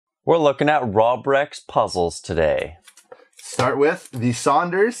We're looking at Robrecht's puzzles today. Start with the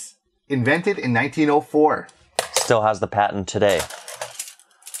Saunders, invented in 1904. Still has the patent today.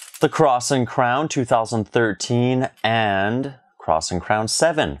 The Cross and Crown 2013 and Cross and Crown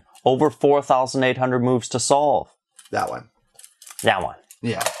 7. Over 4,800 moves to solve. That one. That one.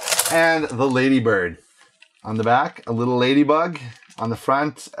 Yeah. And the Ladybird. On the back, a little ladybug. On the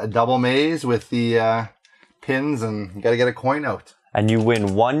front, a double maze with the pins, and you got to get a coin out. And you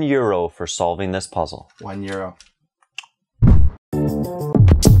win €1 for solving this puzzle. €1.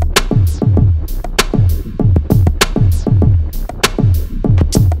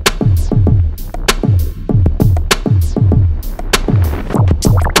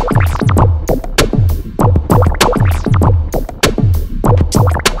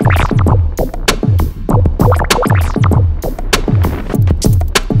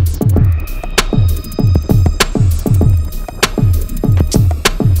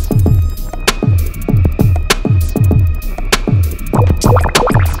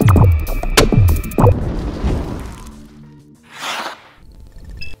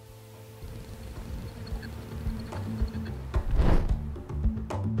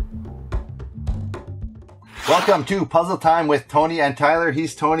 Welcome to Puzzle Time with Tony and Tyler.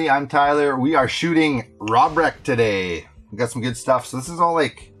 He's Tony, I'm Tyler. We are shooting Robrecht today. We got some good stuff. So this is all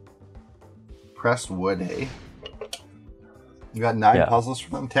like pressed wood, hey? We got 9 puzzles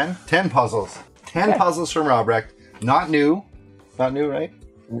from them. 10 puzzles. 10 puzzles from Robrecht. Not new. Not new, right?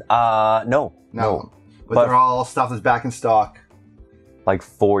 No. But they're all stuff that's back in stock. Like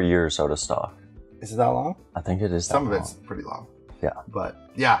 4 years out of stock. Is it that long? I think it is that Some long. of it's pretty long. Yeah. But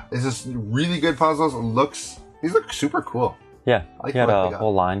yeah, it's just really good puzzles. These look super cool. Yeah, I like you had what a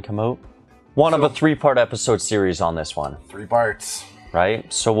whole line come out. One of a 3-part episode series on this one. 3 parts.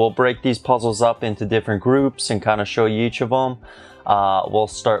 Right? So we'll break these puzzles up into different groups and kind of show you each of them. We'll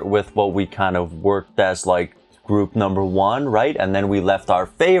start with what we kind of worked as like group number 1, right? And then we left our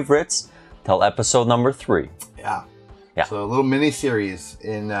favorites till episode number 3. Yeah. Yeah. So a little mini series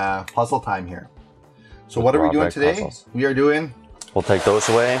in puzzle time here. So what are we doing today? Puzzles. We are doing... We'll take those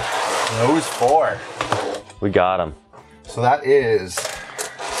away. Those 4. We got them. So that is...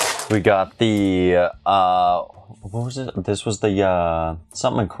 We got the, what was it? This was the,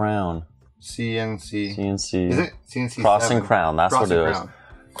 something crown. CNC. CNC. Is it? CNC Cross 7. and Crown, that's Cross what it and is. Crown.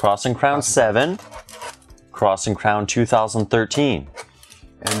 Cross and Crown 7. Cross and Crown 2013.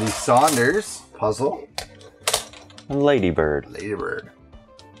 And the Saunders puzzle. And Ladybird. Ladybird.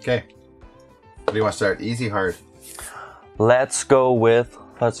 Okay. What do you want to start? Easy, hard? Let's go with,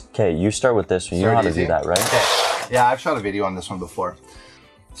 okay, you start with this one. You know how to do that, right? Okay. Yeah, I've shot a video on this one before.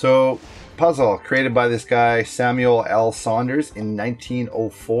 So, puzzle created by this guy, Samuel L. Saunders in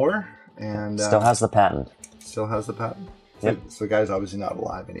 1904. And Still has the patent. Still has the patent? Yep. So the guy's obviously not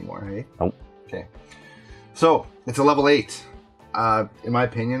alive anymore, hey? Nope. Okay. So, it's a level 8. In my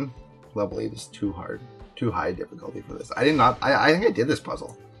opinion, level 8 is too hard. Too high difficulty for this. I think I did this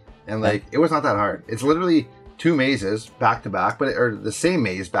puzzle. And like, it was not that hard. It's literally 2 mazes back to back, or the same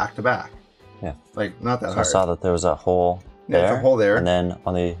maze back to back. Yeah. Like, not that hard. I saw that there was a hole there. There's a hole there. And then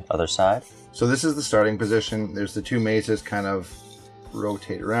on the other side. So this is the starting position. There's the 2 mazes kind of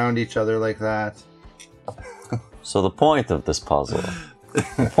rotate around each other like that. So the point of this puzzle.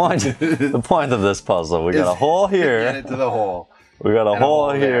 the point of this puzzle. We got a hole here. Get into the hole. We got a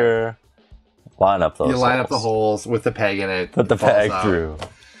hole here. Line up those You line holes. up the holes with the peg in it. Put the peg out. through.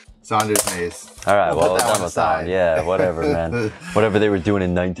 Saunders maze. All right, well, put that done one with that. aside. Yeah, whatever, man. Whatever they were doing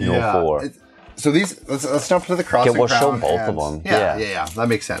in 1904. Yeah. So these, let's jump to the cross and we'll crown. show both of them. Yeah, that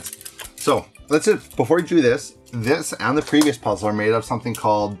makes sense. So let's just, before we do this and the previous puzzle are made of something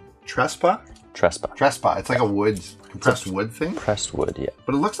called Trespa. Trespa. Trespa. It's like a compressed wood thing. Pressed wood, yeah.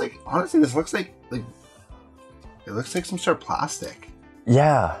 But it looks like, honestly, this looks like it looks like some sort of plastic.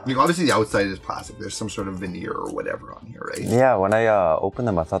 Yeah. I mean, obviously the outside is plastic. There's some sort of veneer or whatever on here, right? Yeah, when I opened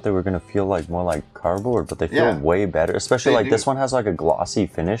them, I thought they were going to feel like more like cardboard, but they feel way better. Especially like this one has like a glossy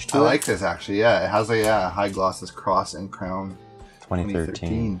finish to it. I like this actually, yeah. It has a high gloss, this Cross and Crown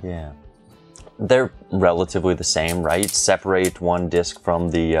 2013. Yeah. They're relatively the same, right? Separate one disc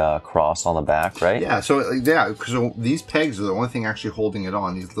from the cross on the back, right? Yeah, so because these pegs are the only thing actually holding it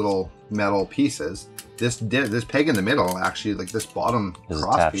on, these little metal pieces. This peg in the middle, actually, like this bottom is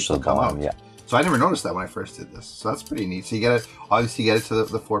cross attached piece to will the come bottom, out. yeah. So I never noticed that when I first did this. So that's pretty neat. So you get it, obviously you get it to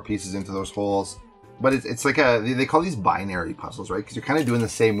the 4 pieces into those holes. But it's like they call these binary puzzles, right? Because you're kind of doing the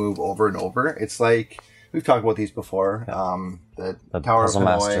same move over and over. It's like, we've talked about these before. The Tower Puzzle of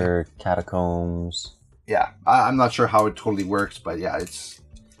Hanoi. Master, Catacombs. Yeah, I'm not sure how it totally works, but yeah, it's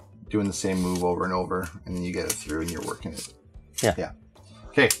doing the same move over and over, and then you get it through and you're working it. Yeah. Yeah.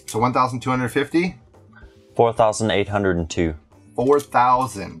 Okay, so 1,250. 4,802.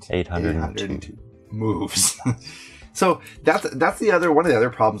 4,802 moves. So that's the other one of the other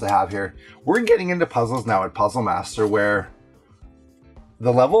problems I have here. We're getting into puzzles now at Puzzle Master where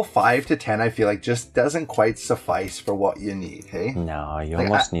the level 5 to 10 I feel like just doesn't quite suffice for what you need, hey? No, you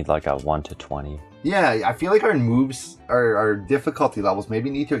almost need like a 1 to 20. Yeah, I feel like our moves, our difficulty levels maybe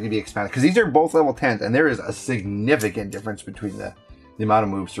need to be expanded because these are both level 10s and there is a significant difference between the amount of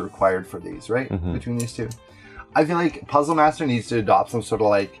moves required for these, right? Between these two. I feel like Puzzle Master needs to adopt some sort of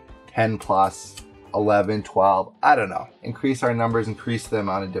like 10 plus, 11, 12, I don't know. Increase our numbers, increase the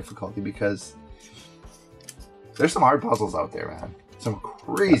amount of difficulty because there's some hard puzzles out there, man. Some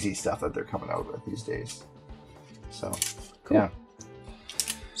crazy stuff that they're coming out with these days. So, cool. Yeah.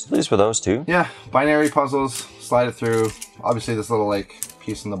 So these were those two. Yeah, binary puzzles, slide it through. Obviously this little like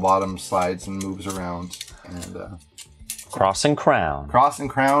piece in the bottom slides and moves around. And Cross and Crown. Cross and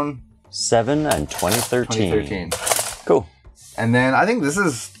Crown. 7 and 2013. Cool. And then I think this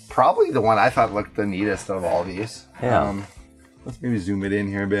is probably the one I thought looked the neatest of all these. Yeah. Let's maybe zoom it in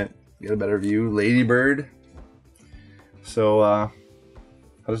here a bit, get a better view. Ladybird. So, how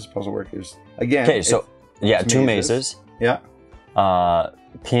does this puzzle work? There's, again, okay, so yeah, 2 mazes. Yeah.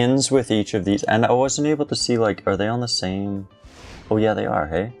 Pins with each of these, and I wasn't able to see, like, are they on the same? Oh yeah, they are.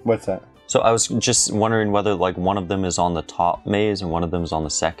 Hey. What's that? So I was just wondering whether like one of them is on the top maze and one of them is on the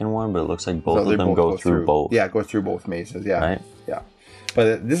second one, but it looks like both of them go through both. Yeah, go through both mazes. Yeah. Right. Yeah.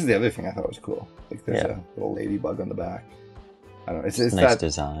 But this is the other thing I thought was cool. Like there's a little ladybug on the back. I don't know. It's nice that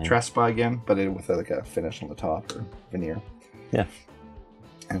design. Trespa again, but with like a finish on the top or veneer. Yeah.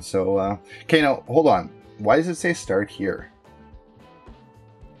 And so, okay, now hold on. Why does it say start here?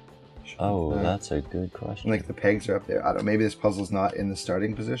 Oh, that's a good question. Like the pegs are up there. I don't know. Maybe this puzzle's not in the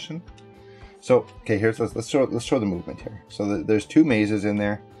starting position. So, okay, here's let's show the movement here. So there's 2 mazes in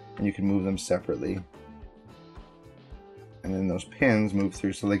there, and you can move them separately. And then those pins move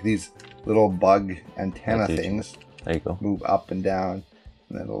through. So like these little bug antenna things. There you go. Move up and down,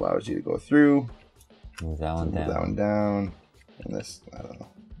 and that allows you to go through. Move that one down. Move that one down. And this, I don't know.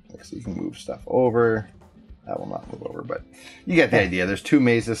 Like, so you can move stuff over. That will not move over, but you get the idea. There's 2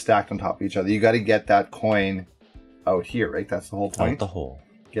 mazes stacked on top of each other. You got to get that coin out here, right? That's the whole point. Out the hole.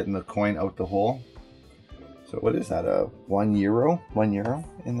 Getting the coin out the hole. So what is that? €1?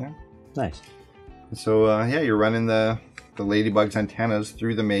 €1 in there. Nice. So yeah, you're running the ladybug's antennas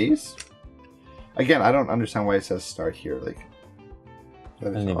through the maze. Again, I don't understand why it says start here. Like I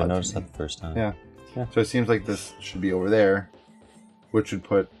didn't even notice that the first time. Yeah. So it seems like this should be over there, which would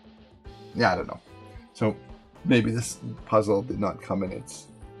put. Yeah, I don't know. So maybe this puzzle did not come in its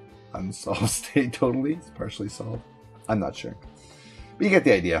unsolved state totally. It's partially solved. I'm not sure. But you get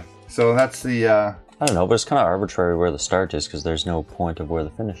the idea. So that's the... I don't know, but it's kind of arbitrary where the start is because there's no point of where the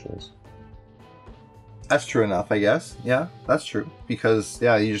finish is. That's true enough, I guess. Yeah, that's true. Because,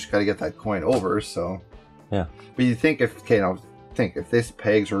 yeah, you just got to get that coin over, so... Yeah. But you think if... Okay, now, think if this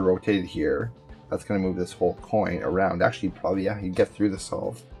pegs were rotated here, that's going to move this whole coin around. Actually, probably, yeah, you get through the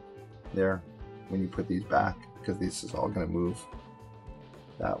solve there when you put these back, because this is all going to move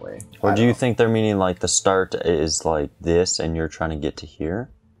that way. Or do you think they're meaning like the start is like this and you're trying to get to here?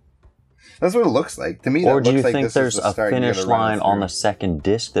 That's what it looks like. To me, or that do you looks think like there's this is the a finish line on the through. second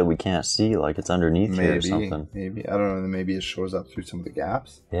disc that we can't see, like it's underneath here or something? Maybe. I don't know. Maybe it shows up through some of the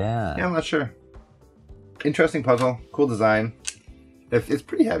gaps. Yeah. Yeah, I'm not sure. Interesting puzzle. Cool design. It's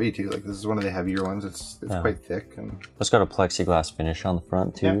pretty heavy too. Like this is one of the heavier ones. It's quite thick and it's got a plexiglass finish on the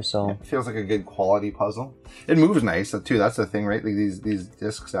front too. So it feels like a good quality puzzle. It moves nice too. That's the thing, right? Like these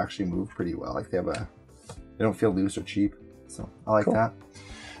discs actually move pretty well. Like they don't feel loose or cheap. So I like that.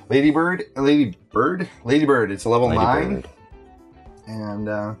 Ladybird. It's a level 9, and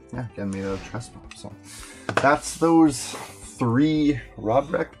yeah, again made out of Trespa. So that's those 3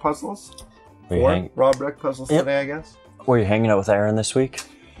 Robrecht puzzles. 4 Robrecht puzzles today, I guess. Were you hanging out with Aaron this week?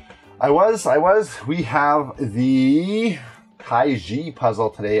 I was. We have the Taiji puzzle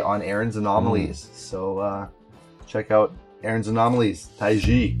today on Aaron's Anomalies. So check out Aaron's Anomalies,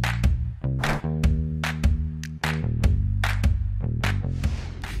 Taiji.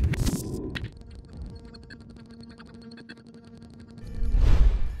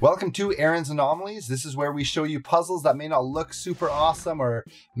 Welcome to Aaron's Anomalies. This is where we show you puzzles that may not look super awesome or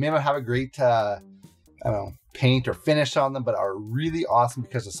may not have a great, I don't know, paint or finish on them, but are really awesome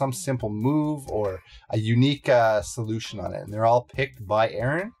because of some simple move or a unique solution on it. And they're all picked by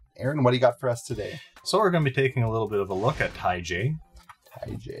Aaron. Aaron, what do you got for us today? So we're going to be taking a little bit of a look at Taiji.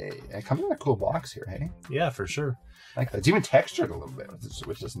 Taiji. It comes in a cool box here, hey? Yeah, for sure. I like that. It's even textured a little bit,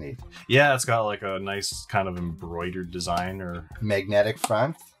 which is neat. Yeah, it's got like a nice kind of embroidered design or magnetic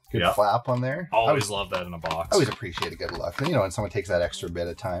front. Good flap on there. Always love that in a box. I always appreciate a good look. You know, when someone takes that extra bit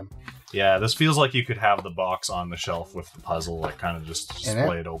of time. Yeah, this feels like you could have the box on the shelf with the puzzle, like kind of just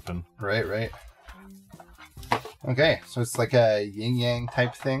display it open. Right, right. Okay, so it's like a yin-yang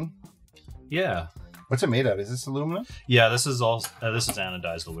type thing. Yeah. What's it made of? Is this aluminum? Yeah, this is all. This is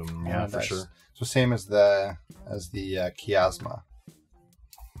anodized aluminum. Yeah, for sure. So same as the chiasma.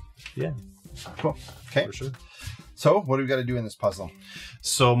 Yeah. Cool. Okay. For sure. So what do we got to do in this puzzle?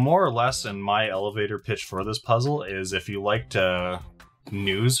 So more or less, in my elevator pitch for this puzzle is if you liked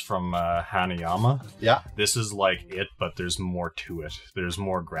news from Hanayama, this is like it, but there's more to it. There's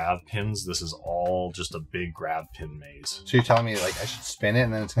more grab pins. This is all just a big grab pin maze. So you're telling me like I should spin it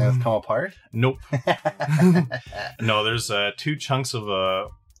and then it's going to come apart? Nope. No, there's 2 chunks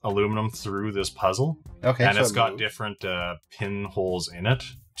of aluminum through this puzzle. Okay. And it's got different pin holes in it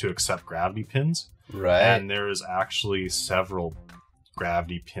to accept gravity pins. Right. And there is actually several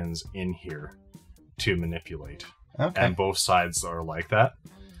gravity pins in here to manipulate. Okay. And both sides are like that.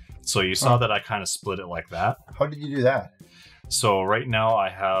 So you saw that I kind of split it like that. How did you do that? So right now I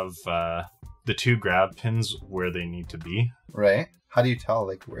have the 2 grab pins where they need to be. Right. How do you tell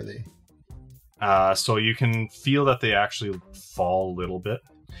like where they... So you can feel that they actually fall a little bit.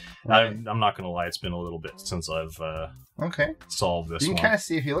 Right. I'm not going to lie, it's been a little bit since I've solved this one. You can kind of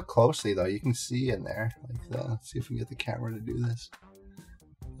see, if you look closely though, you can see in there. Like let's see if we can get the camera to do this.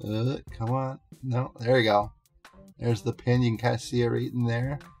 Come on. No, there you go. There's the pin. You can kind of see it right in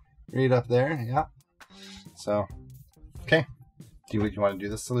there. Right up there. Yeah. So, okay. Do you want to do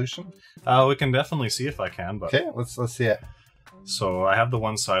this solution? We can definitely see if I can. But okay, let's see it. So I have the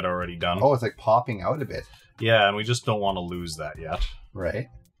one side already done. Oh, it's like popping out a bit. Yeah, and we just don't want to lose that yet. Right.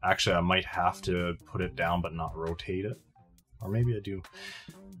 Actually, I might have to put it down but not rotate it. Or maybe I do.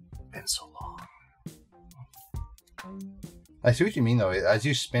 It's been so long. I see what you mean though. As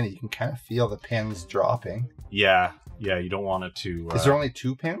you spin it, you can kind of feel the pins dropping. Yeah, you don't want it to... Is there only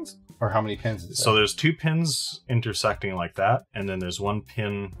 2 pins? Or how many pins is there? So there's 2 pins intersecting like that, and then there's 1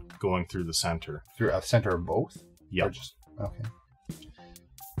 pin going through the center. Through a center of both? Yeah. Okay.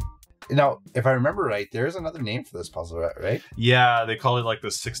 Now, if I remember right, there's another name for this puzzle, right? Yeah, they call it like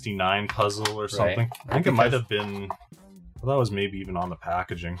the 69 puzzle or something. Right. I think it might have been... Well, that was maybe even on the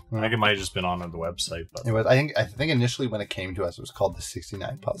packaging. I think it might have just been on the website. But it was. I think initially when it came to us, it was called the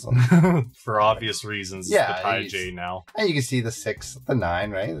 69 puzzle. For obvious reasons. Yeah, it's the Taiji now. And you can see the 6, the 9,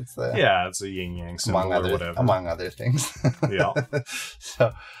 right? It's the it's a yin yang symbol or whatever. Among other things. Yeah.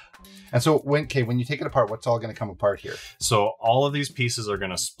 So when you take it apart, what's all going to come apart here? So all of these pieces are going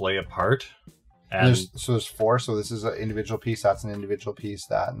to splay apart. And there's 4. So this is an individual piece. That's an individual piece.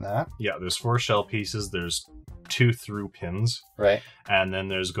 That and that. Yeah, there's 4 shell pieces. There's 2 through pins. Right. And then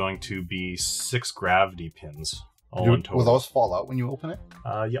there's going to be 6 gravity pins all in total. Will those fall out when you open it?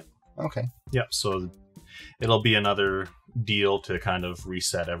 Yep. Okay. Yep. So it'll be another deal to kind of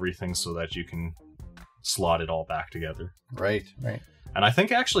reset everything so that you can slot it all back together. Right. Right. And I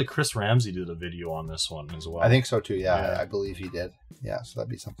think actually Chris Ramsey did a video on this one as well. I think so too. Yeah. I believe he did. Yeah. So that'd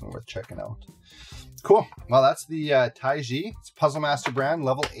be something worth checking out. Cool. Well, that's the Taiji. It's Puzzle Master brand,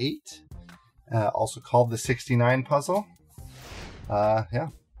 level 8. Also called the 69 puzzle. Yeah.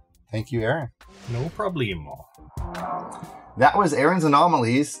 Thank you, Aaron. No problemo. That was Aaron's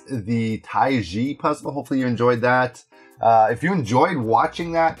Anomalies, the Taiji puzzle. Hopefully you enjoyed that. If you enjoyed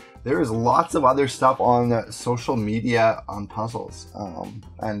watching that, there is lots of other stuff on social media on puzzles.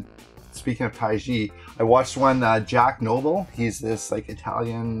 And speaking of Taiji, I watched one, Jack Noble. He's this like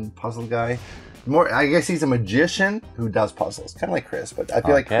Italian puzzle guy. I guess he's a magician who does puzzles, kind of like Chris, but I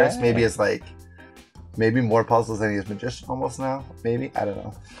feel like Chris maybe is like more puzzles than he is magician almost now. Maybe, I don't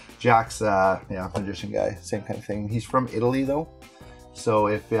know. Jack's magician guy, same kind of thing. He's from Italy though, so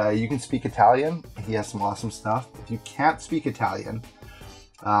if you can speak Italian, he has some awesome stuff. If you can't speak Italian,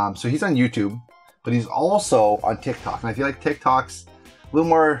 so he's on YouTube, but he's also on TikTok, and I feel like TikTok's a little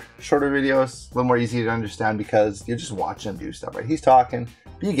more shorter videos, a little more easy to understand because you're just watching him do stuff, right? He's talking,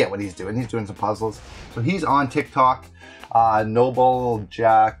 but you get what he's doing. He's doing some puzzles. So he's on TikTok, Noble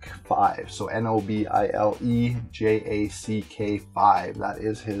Jack 5. So NOBILEJACK 5. That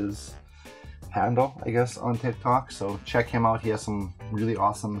is his handle, I guess, on TikTok. So check him out. He has some really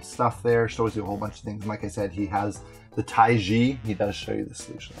awesome stuff there. Shows you a whole bunch of things. And like I said, he has the Taiji. He does show you the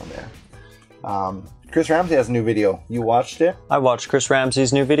solution on there. Chris Ramsey has a new video. You watched it? I watched Chris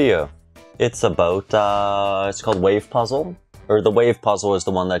Ramsey's new video. It's about, it's called Wave Puzzle. Or the Wave Puzzle is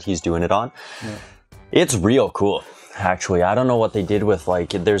the one that he's doing it on. Yeah. It's real cool. Actually, I don't know what they did with,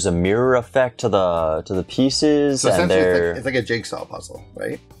 like, there's a mirror effect to the pieces, So and essentially it's like a jigsaw puzzle,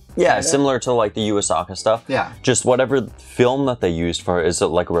 right? yeah, Kinda? similar to like the Iwasaka stuff. Yeah. Just whatever film that they used for it, is it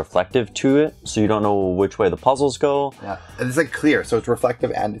like reflective to it, so you don't know which way the puzzles go. Yeah, and it's like clear, so it's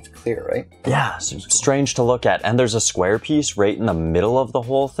reflective and it's clear, right? Yeah, so it's strange to look at. And there's a square piece right in the middle of the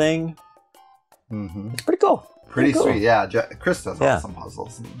whole thing. Mm-hmm. It's pretty cool. Pretty cool. sweet, yeah. Chris does awesome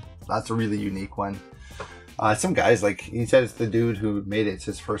puzzles. And that's a really unique one. Some guys, like, he said it's the dude who made it. It's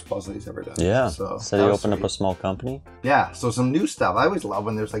his first puzzle he's ever done. Yeah, so said he opened up a small company. Yeah, so some new stuff. I always love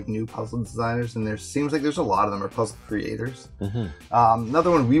when there's like new puzzle designers, and there seems like there's a lot of them are puzzle creators. Mm-hmm. Another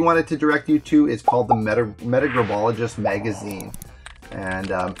one we wanted to direct you to is called the Metagrabologist magazine. And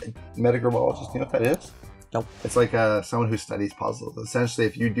Metagrabologist, you know what that is? Nope. It's like someone who studies puzzles. Essentially,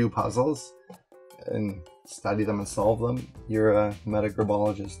 if you do puzzles and study them and solve them, you're a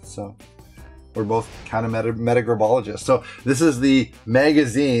metagrabologist. So we're both kind of metagrabologists. So this is the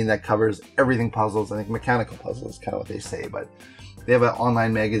magazine that covers everything puzzles. I think mechanical puzzles is kind of what they say, but they have an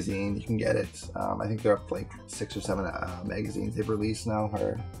online magazine. You can get it. I think they're up to like 6 or 7 magazines they've released now,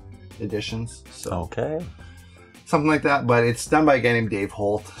 or editions. So okay. Something like that, but it's done by a guy named Dave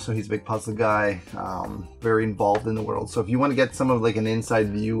Holt. So he's a big puzzle guy, very involved in the world. So if you want to get some of like an inside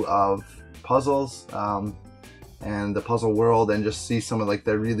view of puzzles and the puzzle world, and just see some of like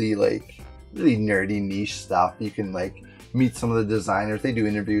the really nerdy niche stuff, you can like meet some of the designers. They do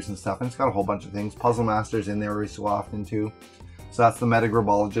interviews and stuff, and it's got a whole bunch of things. Puzzle Masters in there every so often too. So that's the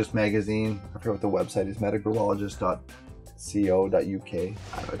Metagrabologist magazine. I forget what the website is, metagrabologist.co.uk. I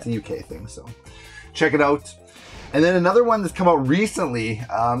don't know, it's a UK thing, so check it out. And then another one that's come out recently,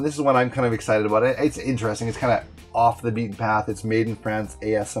 this is one I'm kind of excited about. It's interesting. It's kind of off the beaten path. It's Made in France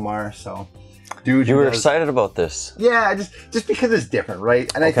ASMR. So, dude, you were excited about this? Yeah, just because it's different,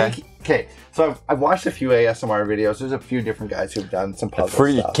 right? And okay. I think, okay, so I've watched a few ASMR videos. There's a few different guys who've done some puzzle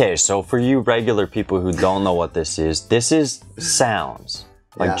stuff. Okay, so for you regular people who don't know what this is sounds.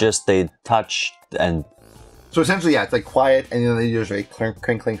 Like just they touch and... So essentially, yeah, it's like quiet, and then they use like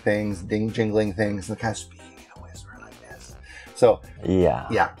crinkling things, jingling things, and kind of speaking in a whisper like this. So yeah,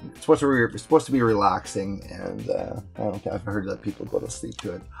 it's supposed to be relaxing, and I don't know, I've heard that people go to sleep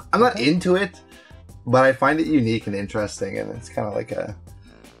to it. I'm not into it, but I find it unique and interesting, and it's kind of like I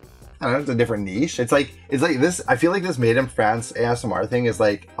don't know, it's a different niche. It's like this. I feel like this Made in France ASMR thing is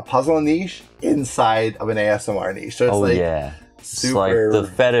like a puzzle niche inside of an ASMR niche. So it's it's like the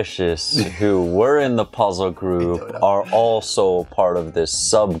fetishists who were in the puzzle group are also part of this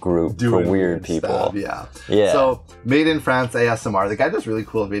subgroup for weird people. Stuff, yeah. So Made in France ASMR, the guy does really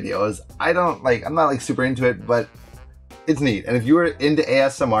cool videos. I'm not like super into it, but it's neat. And if you were into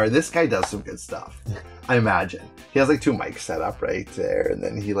ASMR, this guy does some good stuff. I imagine he has like 2 mics set up right there, and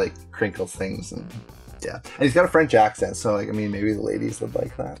then he like crinkles things, and and he's got a French accent, so like, I mean, maybe the ladies would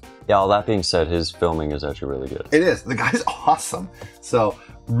like that. Yeah, all that being said, his filming is actually really good. It is. The guy's awesome. So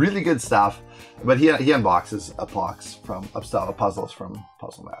really good stuff. But he unboxes a box from puzzles from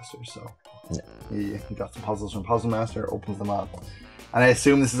Puzzle Master. So he got some puzzles from Puzzle Master, opens them up. And I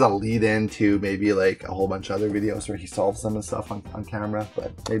assume this is a lead-in to maybe like a whole bunch of other videos where he solves them and stuff on camera,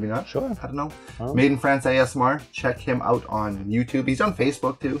 but maybe not. Sure. I don't know. Made in France ASMR. Check him out on YouTube. He's on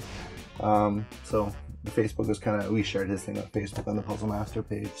Facebook too. So the Facebook was we shared his thing on Facebook on the Puzzle Master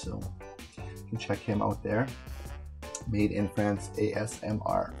page, so you can check him out there. Made in France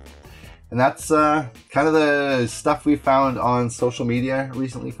ASMR. And that's kind of the stuff we found on social media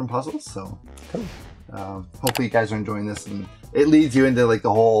recently from puzzles. So hopefully you guys are enjoying this, and it leads you into like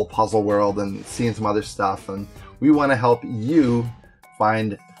the whole puzzle world and seeing some other stuff. And we want to help you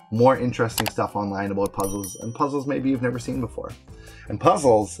find more interesting stuff online about puzzles, and puzzles maybe you've never seen before, and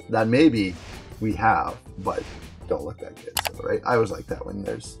puzzles that maybe we have but don't look that good. So, right? I always like that when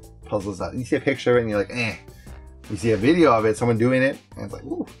there's puzzles that you see a picture and you're like, eh. You see a video of it, someone doing it, and it's like,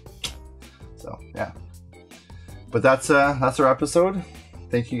 ooh. So yeah. But that's our episode.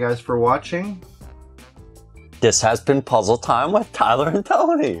 Thank you guys for watching. This has been Puzzle Time with Tyler and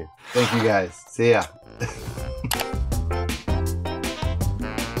Tony. Thank you guys. See ya.